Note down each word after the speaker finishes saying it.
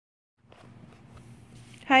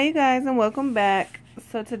Hi you guys, and welcome back.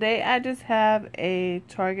 So today I just have a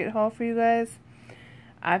Target haul for you guys.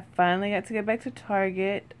 I finally got to get back to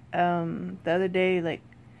Target. The other day,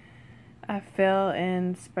 I fell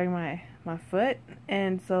and sprained my foot,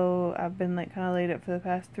 and so I've been kind of laid up for the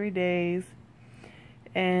past 3 days,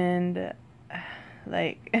 and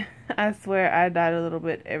I swear I died a little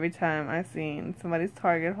bit every time I seen somebody's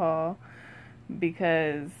Target haul,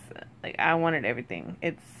 because I wanted everything.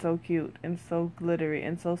 It's so cute and so glittery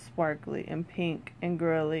and so sparkly and pink and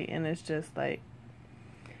girly, and it's just I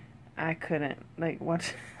couldn't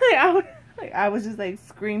watch. I was just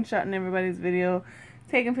screenshotting everybody's video,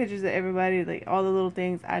 taking pictures of everybody, all the little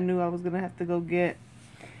things I knew I was gonna have to go get.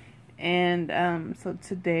 And so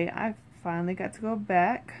today I finally got to go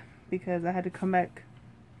back because I had to come back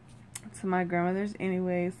to my grandmother's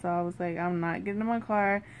anyway. So I was like, I'm not getting in my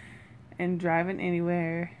car and driving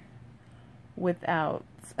anywhere without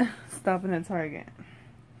stopping at Target.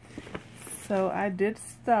 So I did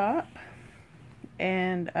stop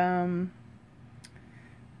and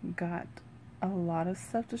got a lot of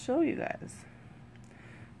stuff to show you guys.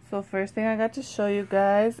 So first thing I got to show you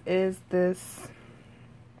guys is this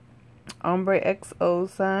ombre XO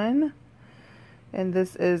sign, and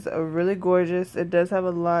this is a really gorgeous. It does have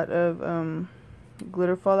a lot of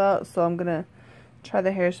glitter fallout, so I'm gonna try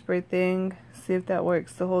the hairspray thing, see if that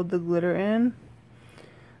works to hold the glitter in.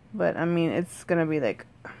 But I mean, it's gonna be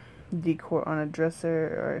decor on a dresser,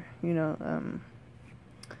 or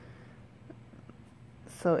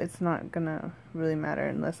so it's not gonna really matter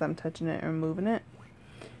unless I'm touching it or moving it.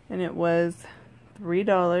 And it was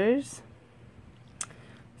 $3.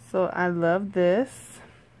 So I love this.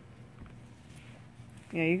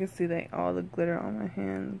 Yeah, you can see all the glitter on my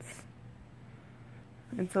hands.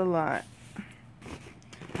 It's a lot.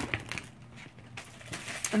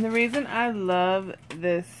 And the reason I love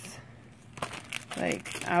this,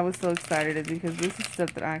 I was so excited, is because this is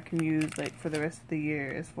stuff that I can use for the rest of the year,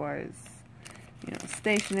 as far as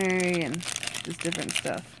stationery and just different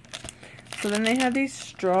stuff. So then they have these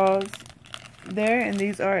straws there, and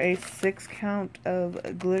these are a 6 count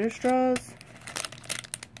of glitter straws,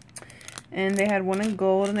 and they had one in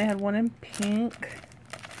gold and they had one in pink.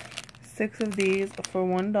 6 of these for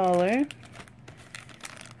 $1.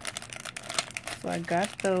 So I got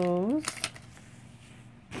those.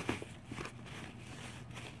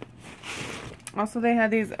 Also, they had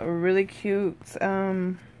these really cute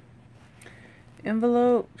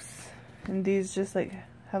envelopes, and these just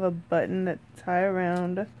have a button that tie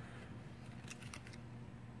around.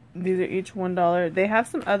 These are each $1. They have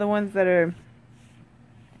some other ones that are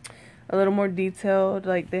a little more detailed,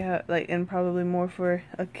 they have and probably more for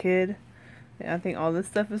a kid. I think all this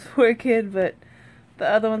stuff is for a kid, but the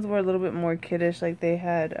other ones were a little bit more kiddish. They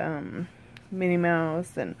had Minnie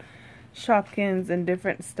Mouse and Shopkins and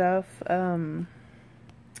different stuff. And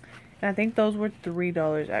I think those were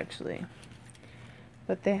 $3 actually.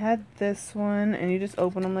 But they had this one, and you just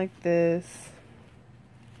open them like this.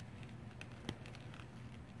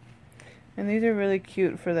 And these are really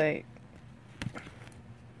cute for they're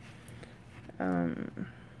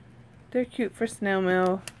cute for snail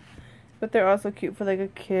mail, but they're also cute for a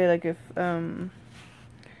kid, if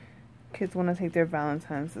kids want to take their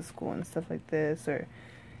Valentines to school and stuff like this, or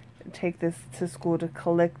take this to school to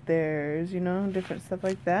collect theirs, different stuff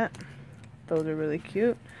like that. Those are really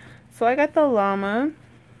cute. So I got the llama.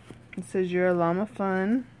 It says "You're a llama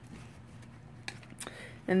fun,"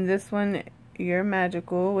 and this one, "You're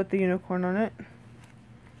magical," with the unicorn on it.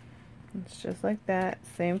 It's just like that,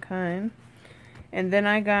 same kind. And then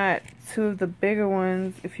I got 2 of the bigger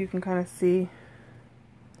ones, if you can kind of see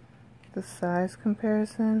the size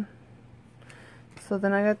comparison. So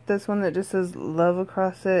then I got this one that just says "Love"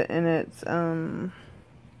 across it, and it's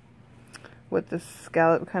with the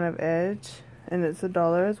scallop kind of edge, and it's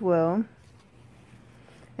 $1 as well.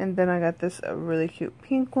 And then I got this really cute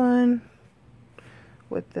pink one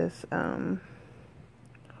with this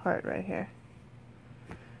heart right here,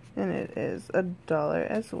 and it is $1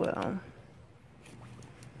 as well.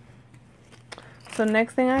 So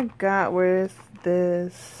next thing I got was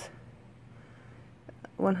this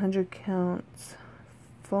 100 counts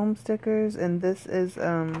foam stickers, and this is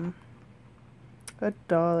 $1,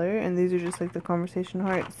 and these are just the conversation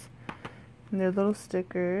hearts, and they're little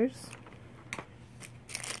stickers.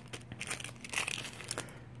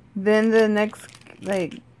 Then the next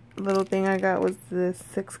little thing I got was this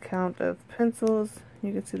 6 count of pencils.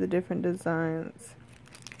 You can see the different designs,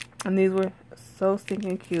 and these were so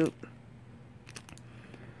stinking cute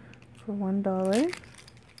for $1.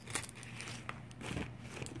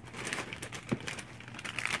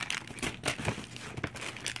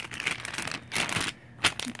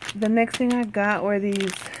 The next thing I got were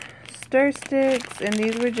these stir sticks, and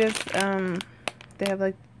these were just, they have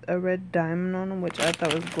like a red diamond on them, which I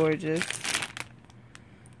thought was gorgeous.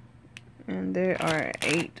 And there are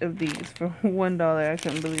 8 of these for $1. I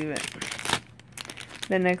couldn't believe it.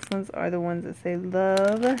 The next ones are the ones that say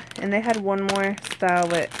love, and they had one more style,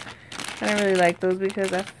 but I didn't really like those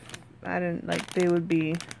because I didn't like they would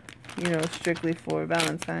be, you know, strictly for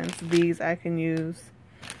Valentine's. These I can use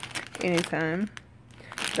anytime.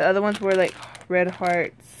 The other ones were like red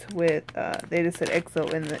hearts with they just said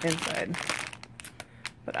EXO in the inside,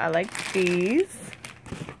 but I like these.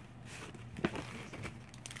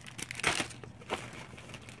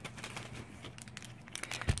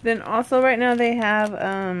 Then also right now they have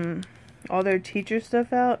all their teacher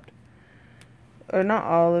stuff out. Or not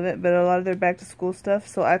all of it, but a lot of their back to school stuff.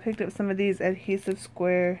 So I picked up some of these adhesive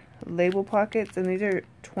square label pockets, and these are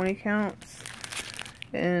 20 counts.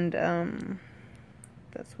 And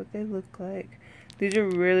that's what they look like. These are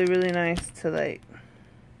really, really nice to like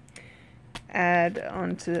add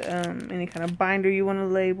onto any kind of binder you want to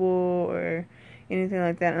label or anything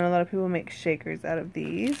like that. And a lot of people make shakers out of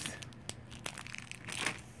these.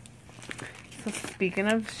 So speaking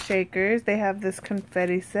of shakers, they have this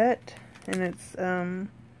confetti set, and it's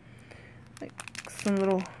like some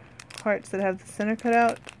little hearts that have the center cut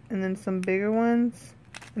out, and then some bigger ones,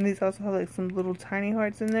 and these also have like some little tiny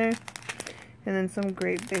hearts in there, and then some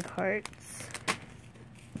great big hearts.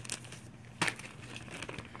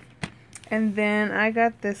 And then I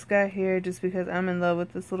got this guy here just because I'm in love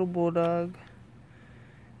with this little bulldog.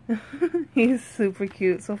 He's super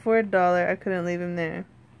cute, so for $1 I couldn't leave him there.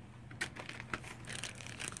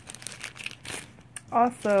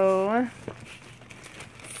 Also,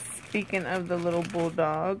 speaking of the little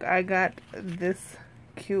bulldog, I got this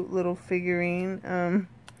cute little figurine.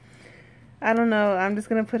 I don't know, I'm just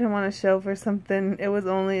gonna put him on a shelf or something. It was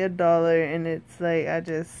only $1, and it's like,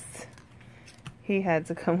 he had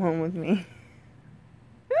to come home with me.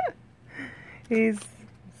 He's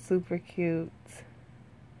super cute.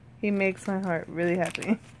 He makes my heart really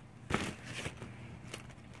happy.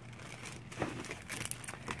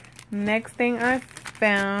 Next thing I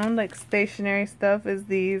found, like stationery stuff, is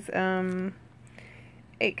these 8-count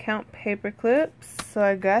paper clips. So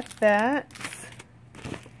I got that.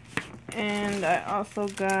 And I also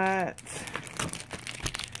got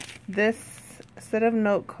this set of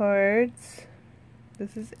note cards.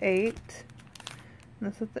 This is 8. And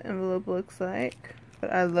that's what the envelope looks like.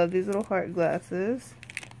 But I love these little heart glasses.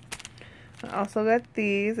 I also got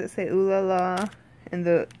these that say ooh la la, and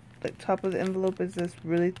the top of the envelope is this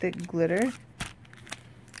really thick glitter,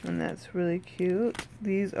 and that's really cute.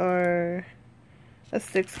 These are a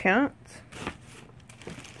 6-count.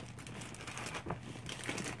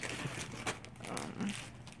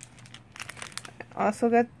 I also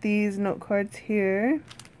got these note cards here,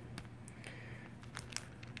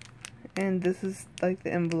 and this is like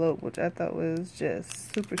the envelope, which I thought was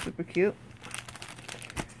just super, super cute.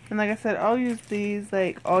 And like I said, I'll use these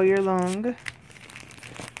like all year long.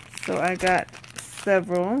 So I got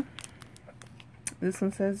several. This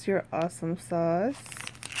one says "You're awesome" sauce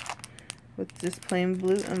with just plain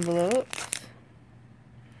blue envelopes.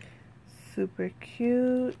 Super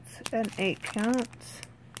cute. An 8-count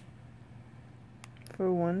for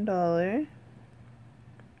 $1.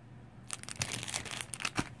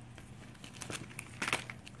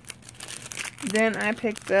 Then I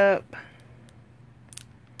picked up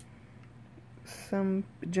some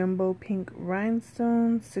jumbo pink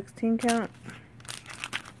rhinestones, 16-count,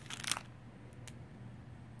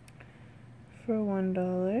 for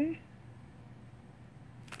 $1.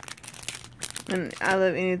 And I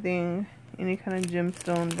love anything, any kind of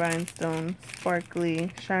gemstone, rhinestone,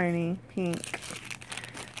 sparkly, shiny, pink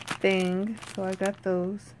thing. So I got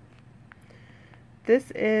those.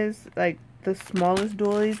 This is like the smallest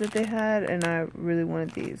doilies that they had, and I really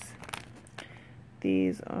wanted these.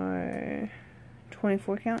 These are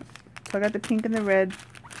 24-count. So I got the pink and the red,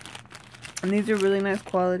 and these are really nice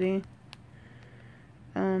quality.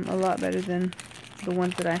 A lot better than the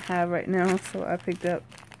ones that I have right now, so I picked up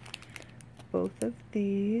both of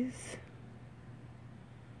these.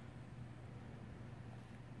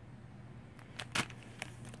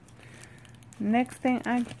 Next thing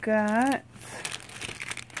I got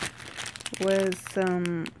was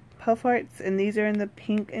some puff hearts, and these are in the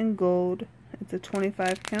pink and gold. It's a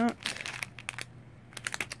 25-count.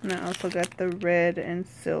 And I also got the red and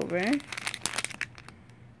silver.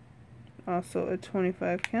 Also a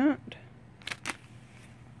 25-count.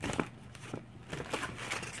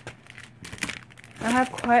 I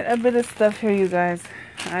have quite a bit of stuff here, you guys.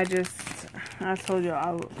 I told you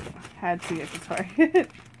I had to get to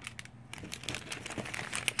Target.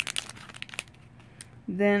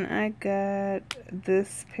 Then I got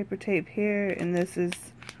this paper tape here, and this is,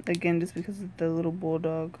 again, just because of the little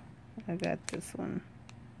bulldog, I got this one.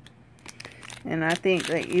 And I think,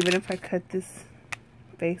 like, even if I cut this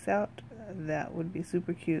face out, that would be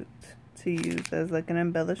super cute to use as, like, an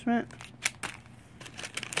embellishment.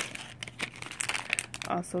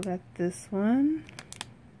 Also got this one.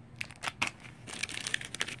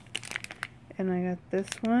 And I got this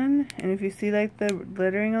one. And if you see, like, the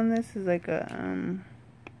lettering on this is like a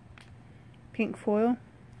pink foil.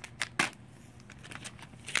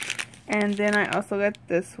 And then I also got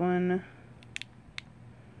this one.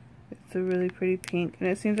 It's a really pretty pink, and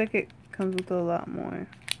it seems like it comes with a lot more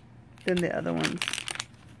than the other ones,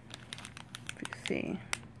 if you see.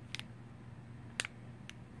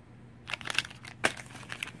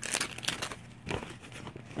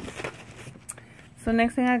 So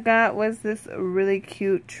next thing I got was this really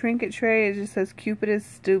cute trinket tray. It just says Cupid is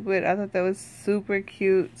stupid. I thought that was super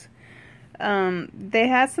cute. They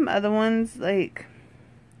had some other ones, like,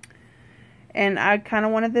 and I kind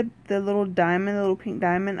of wanted the little diamond, the little pink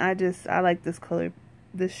diamond. I like this color,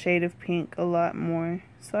 this shade of pink a lot more.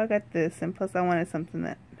 So I got this, and plus I wanted something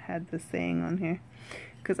that had the saying on here,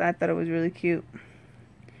 because I thought it was really cute.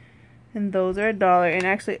 And those are $1, and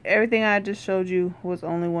actually everything I just showed you was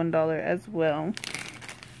only $1 as well.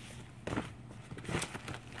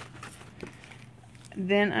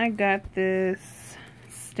 Then I got this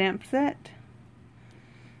stamp set,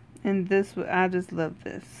 and this, I just love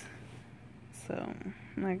this. So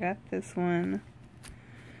I got this one,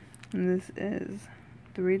 and this is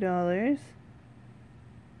 $3.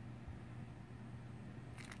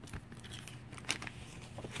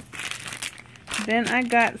 Then I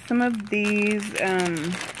got some of these,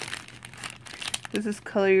 this is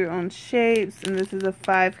color your own shapes, and this is a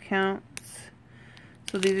 5 count.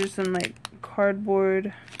 So these are some, like,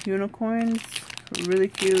 cardboard unicorns, really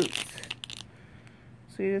cute.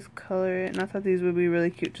 So you just color it, and I thought these would be really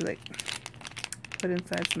cute to, like, put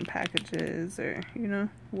inside some packages, or, you know,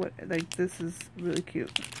 what, like, this is really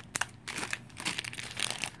cute.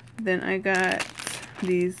 Then I got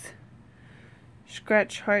these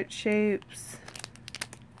scratch heart shapes,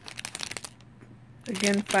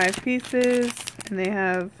 again 5 pieces, and they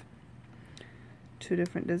have 2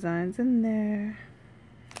 different designs in there.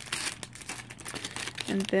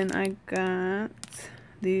 And then I got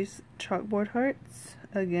these chalkboard hearts,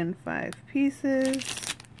 again 5 pieces.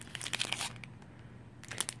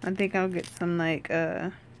 I think I'll get some, like,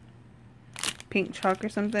 pink chalk or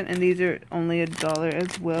something, and these are only $1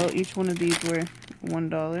 as well. Each one of these were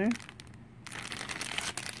 $1.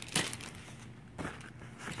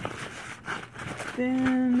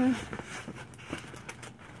 Then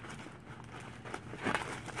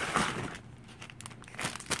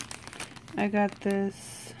I got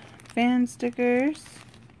this fan stickers,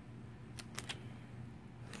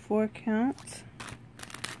 4 counts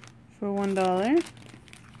for $1.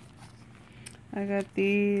 I got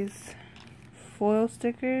these foil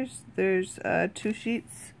stickers. There's 2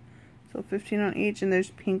 sheets, so 15 on each, and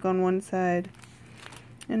there's pink on one side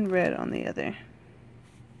and red on the other.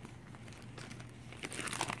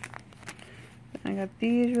 I got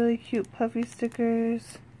these really cute puffy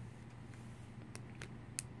stickers.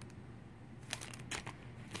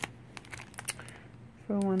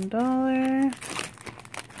 For $1.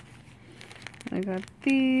 I got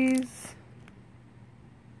these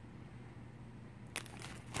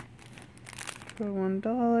for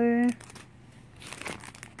 $1.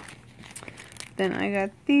 Then I got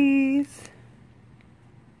these.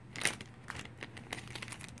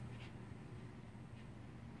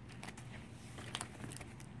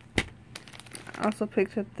 I also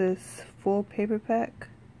picked up this full paper pack,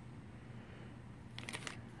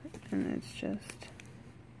 and it's just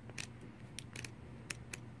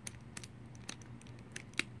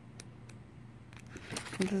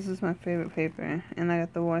this is my favorite paper, and I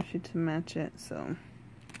got the washi to match it, so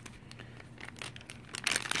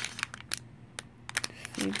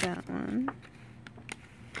see that one.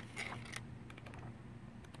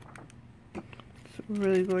 It's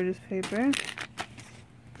really gorgeous paper.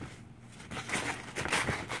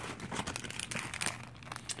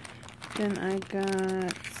 Then I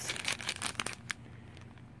got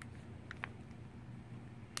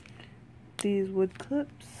these wood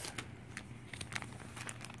clips.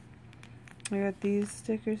 I got these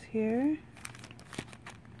stickers here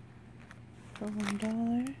for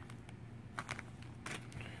 $1.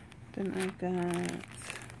 Then I got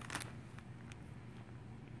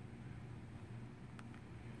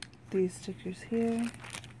these stickers here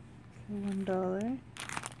for $1.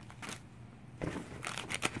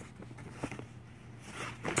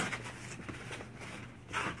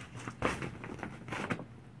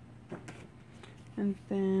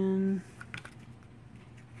 And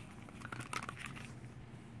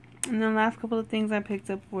the last couple of things I picked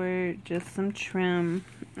up were just some trim.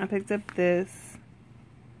 I picked up this.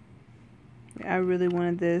 I really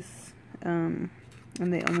wanted this, and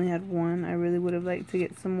they only had one. I really would have liked to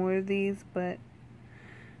get some more of these, but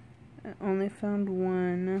I only found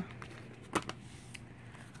one.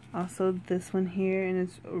 Also this one here, and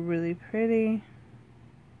it's really pretty.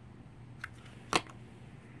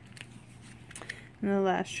 And the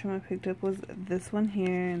last trim I picked up was this one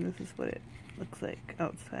here, and this is what it looks like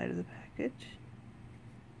outside of the package.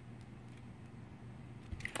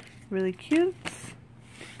 Really cute.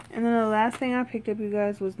 And then the last thing I picked up, you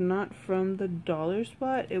guys, was not from the dollar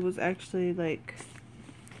spot. It was actually like,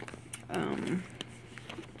 I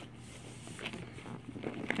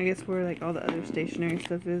guess where like all the other stationery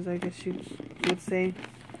stuff is, I guess you would say.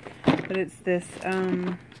 But it's this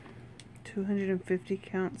 250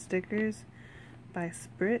 count stickers by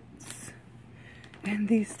Spritz. And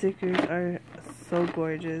these stickers are so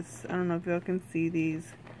gorgeous. I don't know if y'all can see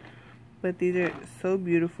these, but these are so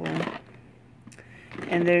beautiful.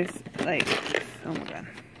 And there's like, oh my god,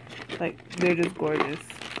 like they're just gorgeous.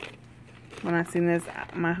 When I seen this,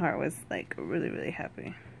 my heart was like really, really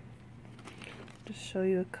happy. Just show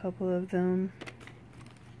you a couple of them.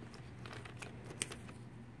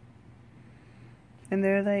 And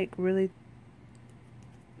they're like really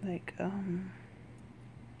like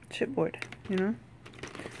chipboard, you know?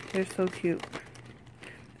 They're so cute.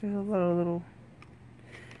 There's a lot of little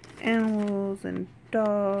animals and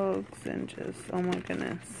dogs and just, oh my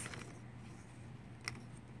goodness.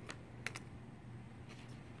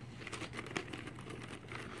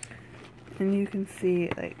 And you can see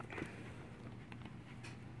like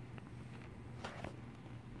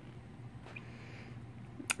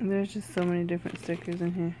there's just so many different stickers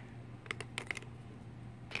in here.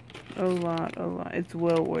 A lot. It's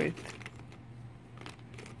well worth.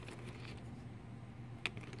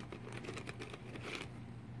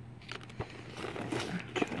 I'm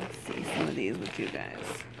trying to see some of these with you guys.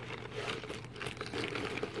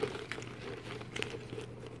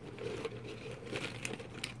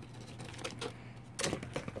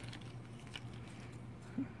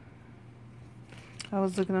 I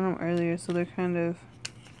was looking at them earlier, so they're kind of,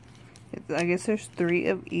 I guess there's 3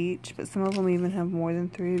 of each, but some of them even have more than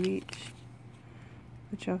 3 of each,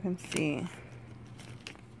 which y'all can see.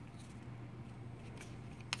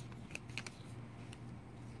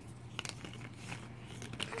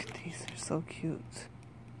 Look at these, they're so cute.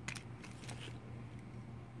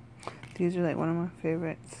 These are like one of my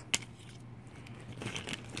favorites.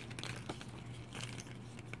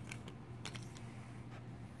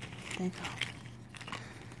 There you go.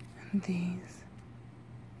 And these.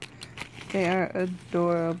 They are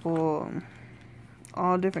adorable.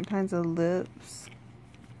 All different kinds of lips.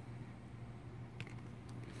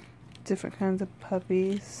 Different kinds of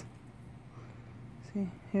puppies. See,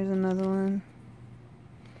 here's another one.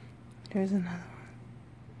 Here's another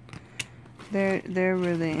one. They're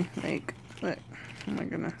really like, look, oh my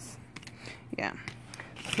goodness. Yeah.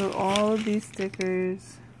 So all of these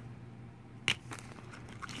stickers,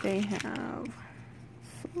 they have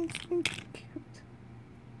so cute.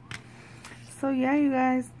 So yeah, you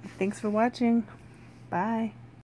guys, thanks for watching. Bye.